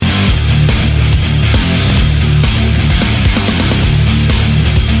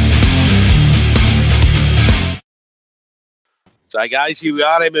So, guys, here we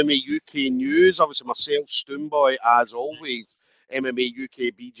are, MMA UK News. Obviously, myself, Stoomboy, as always, MMA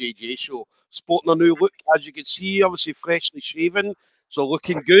UK BJJ show. Sporting a new look, as you can see, obviously freshly shaven, so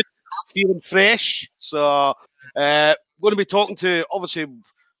looking good, feeling fresh. So, going to be talking to, obviously,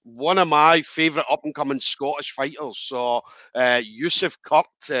 one of my favourite up-and-coming Scottish fighters. So, Yusuf Kurt.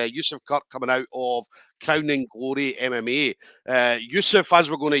 Yusuf Kurt coming out of Crowning Glory MMA. Yusuf, as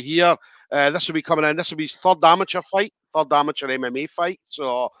we're going to hear, this will be coming in. This will be his third amateur MMA fight.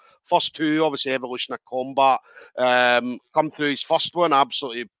 So first two, obviously Evolution of Combat. Come through his first one,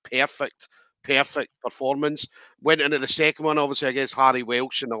 absolutely perfect performance. Went into the second one, obviously against Harry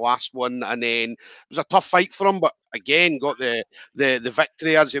Welsh in the last one, and then it was a tough fight for him, but again got the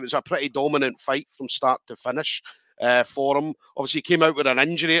victory, as it was a pretty dominant fight from start to finish. For him, obviously he came out with an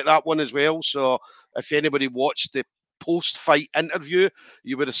injury at that one as well. So if anybody watched the post-fight interview,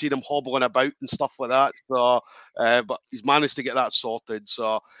 you would have seen him hobbling about and stuff like that. So, but he's managed to get that sorted.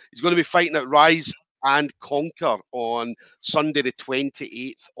 So he's going to be fighting at Rise and Conquer on Sunday, the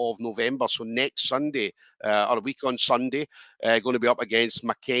 28th of November. So next Sunday, or a week on Sunday, going to be up against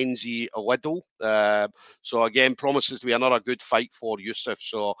Mackenzie Liddell. So again, promises to be another good fight for Yusuf.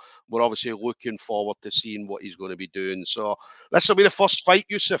 So we're obviously looking forward to seeing what he's going to be doing. So this will be the first fight,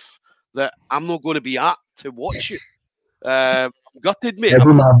 Yusuf, that I'm not going to be at to watch you. Gutted, mate.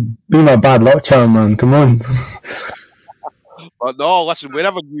 Be my bad luck charm, man. Come on. But no, listen,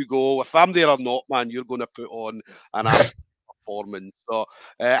 wherever you go, if I'm there or not, man, you're going to put on an absolute performance. So,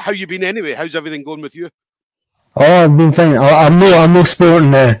 how you been anyway? How's everything going with you? Oh, I've been fine. I'm not sporting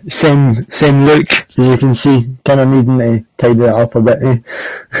the same look, as you can see. Kind of needing to tidy it up a bit.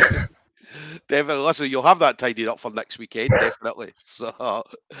 Definitely. Listen, you'll have that tidied up for next weekend, definitely. So,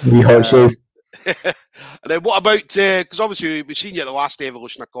 we hope so. And then what about, because obviously we've seen you at the last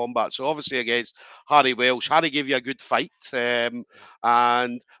Evolution of Combat, so obviously against Harry Welsh. Harry gave you a good fight, but I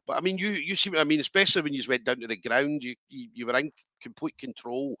mean, you seem, I mean, especially when you went down to the ground, you were in complete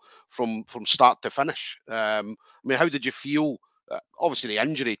control from start to finish. I mean, how did you feel? Obviously the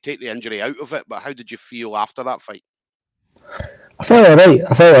injury, take the injury out of it, but how did you feel after that fight? I felt alright.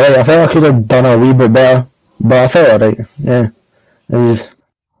 I felt I could have done a wee bit better, but I felt alright. Yeah, it was.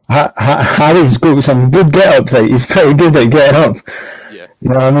 Harry's got some good get-ups. Like, he's pretty good at getting up. Yeah. You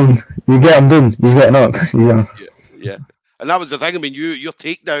know what I mean? You get him done, he's getting up. Yeah. Yeah. And that was the thing. I mean, your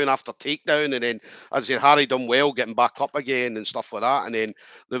takedown after takedown, and then, as I said, Harry done well getting back up again and stuff like that. And then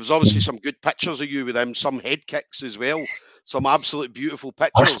there was obviously some good pictures of you with him, some head kicks as well. Some absolute beautiful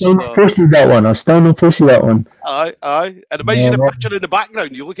pictures. I've still not posted that one. Aye. And imagine the picture in the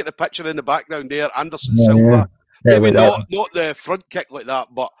background. You look at the picture in the background there, Anderson Silva. Yeah, maybe not the front kick like that,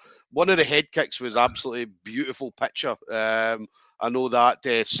 but one of the head kicks was absolutely beautiful picture. I know that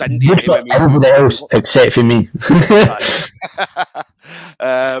Cindy. Everybody else except for me.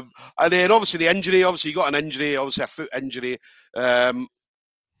 And then obviously the injury. Obviously you got an injury. Obviously a foot injury. I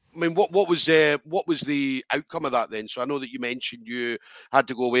mean, what was the outcome of that then? So I know that you mentioned you had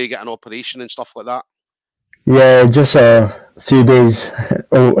to go away, get an operation and stuff like that. Yeah, just a few days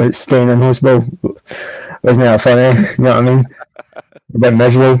staying in hospital. Wasn't that funny? You know what I mean? A bit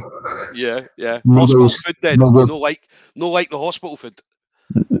miserable. Yeah. Hospital food then. No like the hospital food.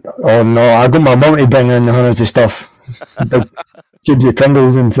 Oh no, I got my mum to bring in hundreds of stuff. Tubes of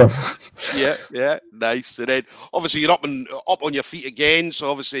Pringles and stuff. Yeah, nice. And then obviously you're up on your feet again. So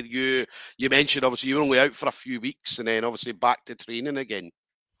obviously you mentioned obviously you were only out for a few weeks, and then obviously back to training again.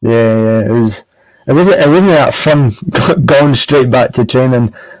 Yeah. It wasn't that fun going straight back to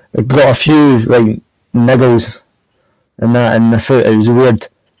training. I got a few like niggles and that in the foot. It was weird,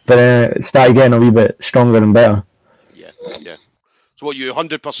 but it started getting a wee bit stronger and better. Yeah. So what, you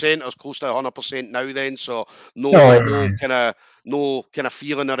 100% or close to 100% now then? So no kind of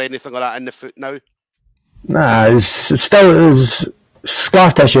feeling or anything like that in the foot now? Nah, it was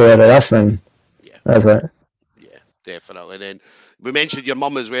scar tissue area. That's fine. Yeah, that's it. Yeah, definitely. Then we mentioned your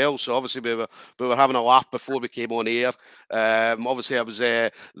mum as well, so obviously we were having a laugh before we came on air. Obviously I was there.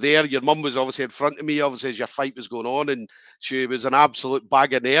 Your mum was obviously in front of me, obviously as your fight was going on, and she was an absolute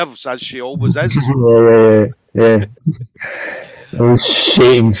bag of nerves, as she always is. Yeah. It was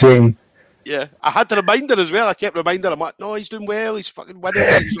shame. Yeah, I had to remind her as well. I kept reminding her, I'm like, no, he's doing well, he's fucking winning,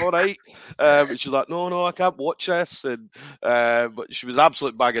 he's all right. And she's like, no, I can't watch this. And but she was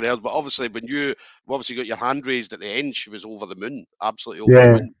absolute bag of nerves. But obviously, when you obviously got your hand raised at the end, she was over the moon, absolutely over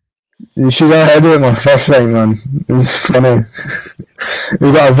the moon. She was ahead of it my first fight, man. It was funny.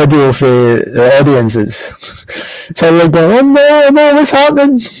 We got a video for the audiences. So we're going, oh no, what's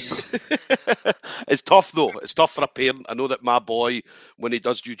happening? It's tough though. It's tough for a parent. I know that my boy, when he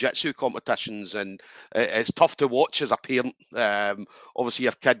does jiu-jitsu competitions, and it's tough to watch as a parent. Obviously,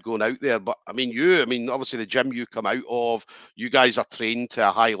 your kid going out there, but I mean, obviously the gym you come out of, you guys are trained to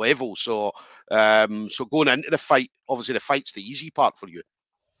a high level. So, so going into the fight, obviously the fight's the easy part for you.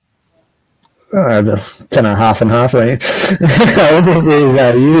 Kind of half and half, right? I wouldn't say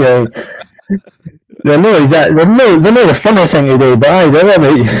exactly. They're not the funnest thing to do, but they're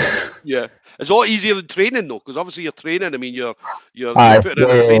right. Yeah, it's a lot easier than training though, because obviously you're training. I mean, you're putting in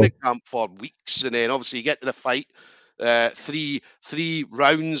a training camp for weeks, and then obviously you get to the fight, three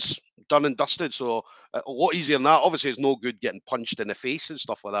rounds done and dusted. So a lot easier than that. Obviously, it's no good getting punched in the face and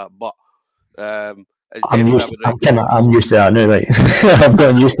stuff like that. But I'm used to that now. Like I've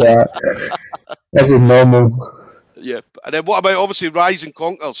gotten used to that. This is normal. Yeah, and then what about obviously Rise and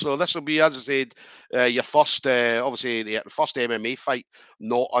Conquer? So this will be, as I said, your first, obviously the first MMA fight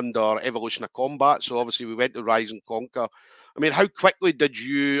not under Evolution of Combat. So obviously we went to Rise and Conquer. I mean, how quickly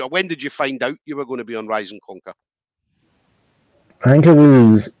when did you find out you were going to be on Rise and Conquer? I think it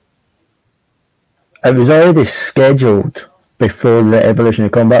was already scheduled before the Evolution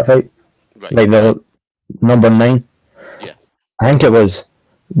of Combat fight, right. Like the number 9. Yeah, I think it was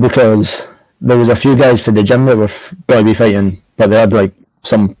because there was a few guys for the gym that were going to be fighting, but they had like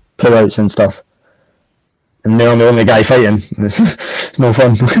some pullouts and stuff, and they're the only guy fighting. It's no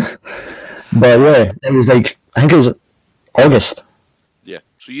fun. But yeah, it was like, I think it was August. Yeah,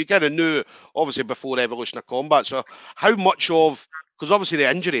 so you kind of knew obviously before Evolution of Combat. So how much of, because obviously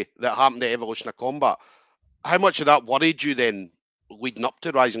the injury that happened at Evolution of Combat, how much of that worried you then leading up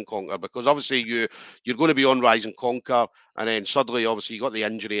to Rise and Conquer? Because obviously you're going to be on Rise and Conquer, and then suddenly obviously you got the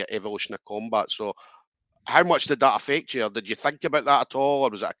injury at Evolution of Combat. So how much did that affect you? Or did you think about that at all, or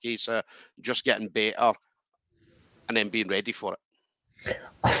was it a case of just getting better and then being ready for it?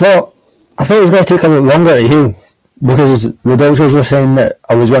 I thought it was going to take a bit longer to heal, because the doctors were saying that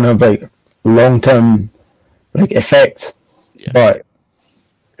I was going to have like long-term like effects, but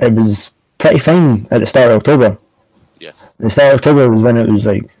it was pretty fine at the start of October. Yeah, the start of October was when it was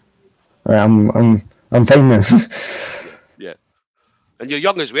like, I'm fine now. Yeah, and you're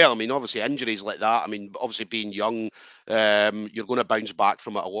young as well. I mean, obviously injuries like that. I mean, obviously being young, you're going to bounce back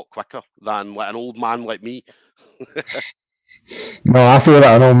from it a lot quicker than like an old man like me. No, I feel like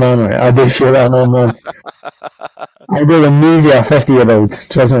an old man. Like, I do feel like an old man. I do amnesia a 50-year-old.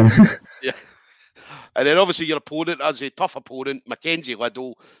 Trust me. Yeah. And then obviously your opponent, as a tough opponent, Mackenzie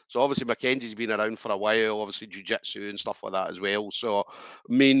Liddell. So obviously Mackenzie's been around for a while, obviously jiu-jitsu and stuff like that as well. So,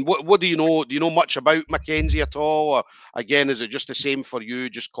 I mean, what do you know? Do you know much about Mackenzie at all? Or again, is it just the same for you?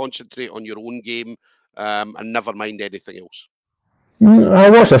 Just concentrate on your own game and never mind anything else? I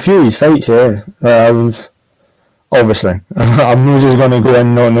watched a few of his fights, yeah. Obviously, I'm not just going to go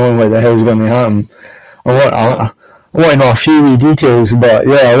in not knowing what the hell's going to happen. I want to know a few details, but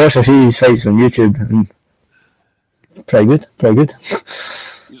yeah, I watched a few of his fights on YouTube, and pretty good.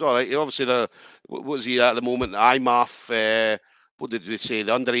 He's all right. Obviously, what was he at the moment? The IMAF, what did we say?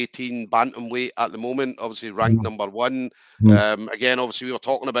 The under-18 bantamweight at the moment, obviously ranked number 1. Again, obviously, we were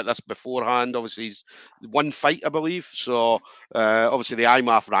talking about this beforehand. Obviously, he's one fight, I believe. So, obviously, the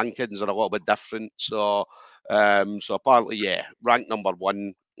IMAF rankings are a little bit different. So, apparently, yeah, ranked number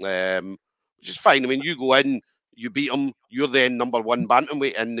 1, which is fine. I mean, you go in, you beat him, you're then number 1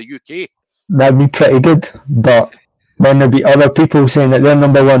 bantamweight in the UK. That'd be pretty good, but then there'll be other people saying that they're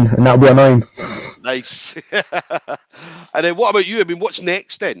number 1, and that'll be annoying. Nice. And then what about you? I mean, what's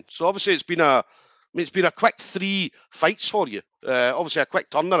next then? So obviously it's been a quick 3 fights for you. Obviously a quick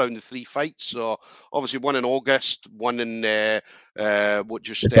turnaround of 3 fights. So obviously one in August, one in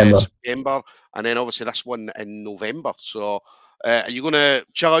September, and then obviously this one in November. So are you going to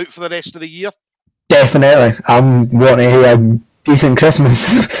chill out for the rest of the year? Definitely. I'm wanting to have a decent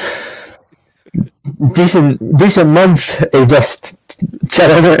Christmas. decent month is just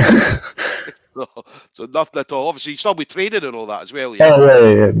chilling out. So nothing at all. Obviously, you still be training and all that as well. Yeah.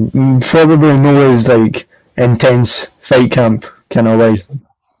 Yeah. Probably no as like intense fight camp kind of way,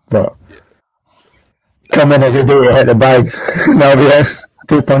 but come in every day to hit the bag. That'll be it.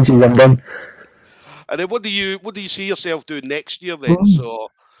 2 punches, I'm done. And then what do you see yourself doing next year then? So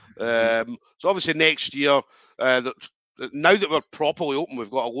obviously next year, now that we're properly open,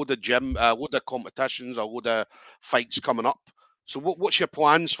 we've got a load of competitions, a load of fights coming up. So what's your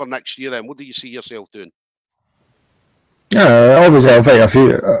plans for next year then? What do you see yourself doing? Obviously I'll fight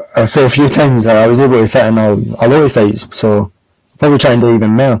a fair few times. I was able to fit in a lot of fights, so I'll probably try and do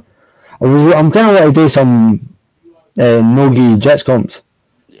even more. I'm kind of want to do some no-gi jits comps,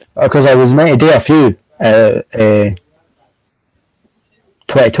 because I was meant to do a few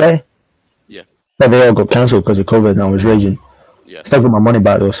 2020, but they all got cancelled because of COVID, and I was raging. Yeah. Still got my money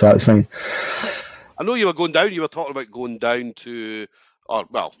back though, so that was fine. I know you were going down. You were talking about going down to, or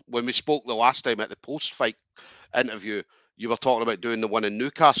well, when we spoke the last time at the post-fight interview, you were talking about doing the one in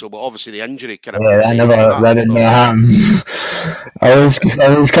Newcastle, but obviously the injury kind of Yeah, that didn't happen. I was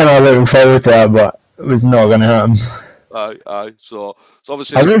kind of looking forward to that, but it was not going to happen. Aye. So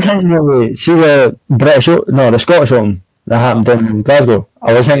obviously, I was thinking maybe see the the Scottish Open that happened in Glasgow.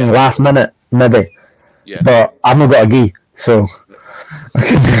 I was thinking last minute maybe, but I've not got a gi, so.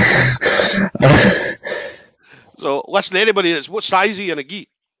 So listen, anybody that's what size are you in a gi?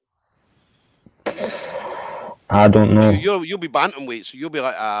 I don't know. You'll be bantamweight, so you'll be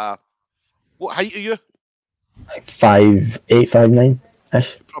like what height are you? Like 5'8", 5'9"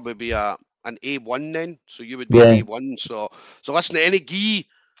 ish. You'd probably be an A1 then, so you would be an A1. So listen to any gi.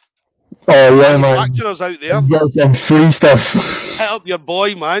 Oh yeah, man. Manufacturers out there. Get some free stuff. Hit up your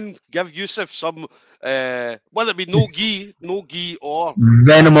boy, man. Give Yusuf some. Whether it be no gi or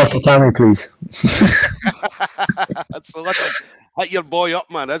Venom or Tatami, please. So listen, hit your boy up,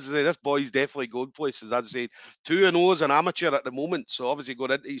 man. As I say, this boy's definitely going places. As I say, 2-0 as an amateur at the moment. So obviously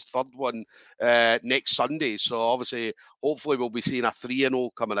going into his third one next Sunday. So obviously, hopefully we'll be seeing a 3-0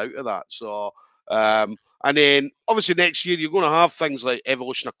 coming out of that. So and then obviously next year you're going to have things like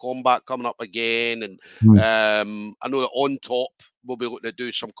Evolution of Combat coming up again, and I know that On Top we'll be looking to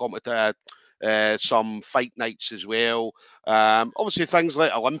do some some fight nights as well. Obviously things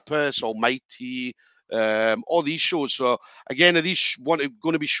like Olympus, Almighty, all these shows. So again, are these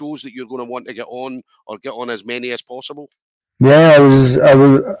going to be shows that you're going to want to get on, or get on as many as possible? Yeah, I was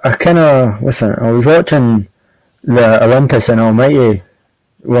watching the Olympus and Almighty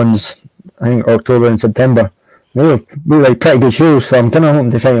ones. I think October and September. They were like pretty good shows, so I'm kind of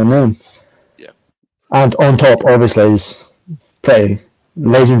hoping to fight on them. Yeah. And On Top, obviously, is pretty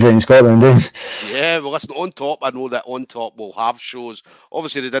legendary in Scotland, eh? Yeah, well, listen, On Top, I know that On Top will have shows.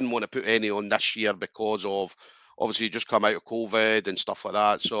 Obviously, they didn't want to put any on this year because of, obviously, just come out of COVID and stuff like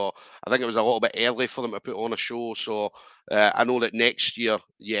that. So I think it was a little bit early for them to put on a show. So I know that next year,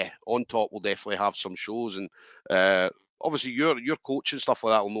 On Top will definitely have some shows. And obviously, your coach and stuff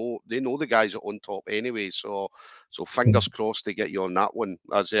like that they know the guys at On Top anyway. So fingers crossed they get you on that one.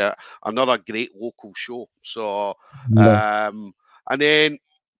 That's another great local show. So and then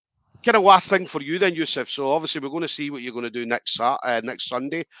kind of last thing for you then, Yusuf. So obviously we're going to see what you're going to do next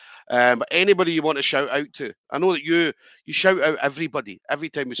Sunday. But anybody you want to shout out to? I know that you shout out everybody every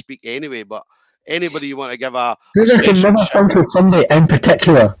time we speak anyway, but anybody you want to give a I can never think of somebody in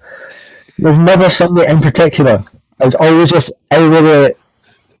particular. There's never somebody in particular. It's always just everybody.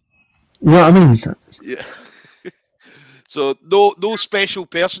 You know what I mean? Yeah. So no special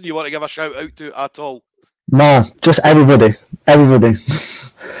person you want to give a shout out to at all? Nah, just everybody. Everybody.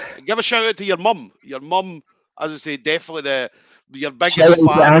 Give a shout out to your mum. Your mum, as I say, definitely your biggest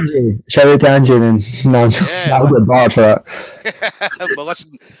fan. Shout out to Angie, and no, I'll get barred for that. But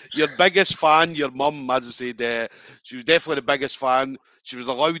listen, your biggest fan, your mum, as I said, she was definitely the biggest fan. She was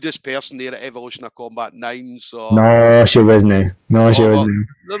the loudest person there at Evolution of Combat 9. So no, she wasn't. No, she wasn't.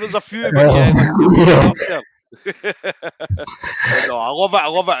 There was a few, but yeah. No, I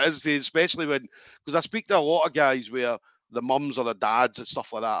love it. As I say, especially because I speak to a lot of guys where the mums or the dads and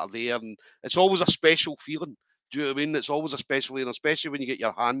stuff like that are there, and it's always a special feeling. Do you know what I mean? It's always a special feeling, especially when you get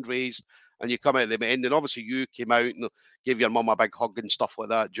your hand raised and you come out at the end. And obviously, you came out and gave your mum a big hug and stuff like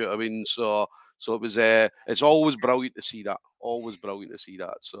that. Do you know what I mean? So it was. It's always brilliant to see that. Always brilliant to see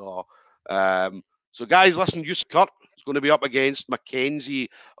that. So guys, listen. Yusuf Kurt is going to be up against Mackenzie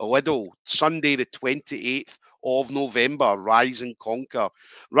Liddell Sunday, the 28th of November. Rise and Conquer.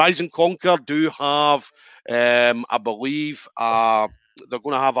 Rise and Conquer do have. I believe they're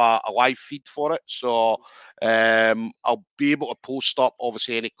going to have a live feed for it, so I'll be able to post up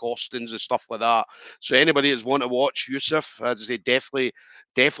obviously any costings and stuff like that. So anybody that's want to watch Yusuf, as I say, definitely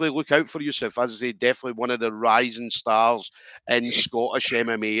look out for Yusuf. As I say, definitely one of the rising stars in Scottish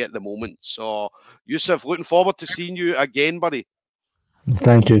MMA at the moment. So Yusuf, looking forward to seeing you again, buddy.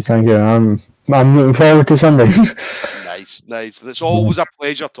 Thank you. I'm looking forward to Sunday. Nice. It's always a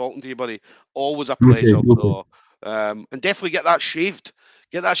pleasure talking to you, buddy. Always a pleasure. So, and definitely get that shaved.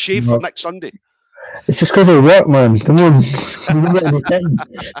 Get that shaved for next Sunday. It's just because of work, man. Come on.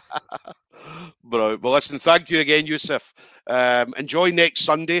 Bro, well, listen, thank you again, Yusuf. Enjoy next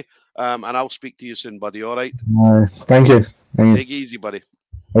Sunday, and I'll speak to you soon, buddy. All right? Thank you. Take it easy, buddy.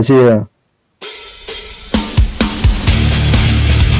 I'll see you there.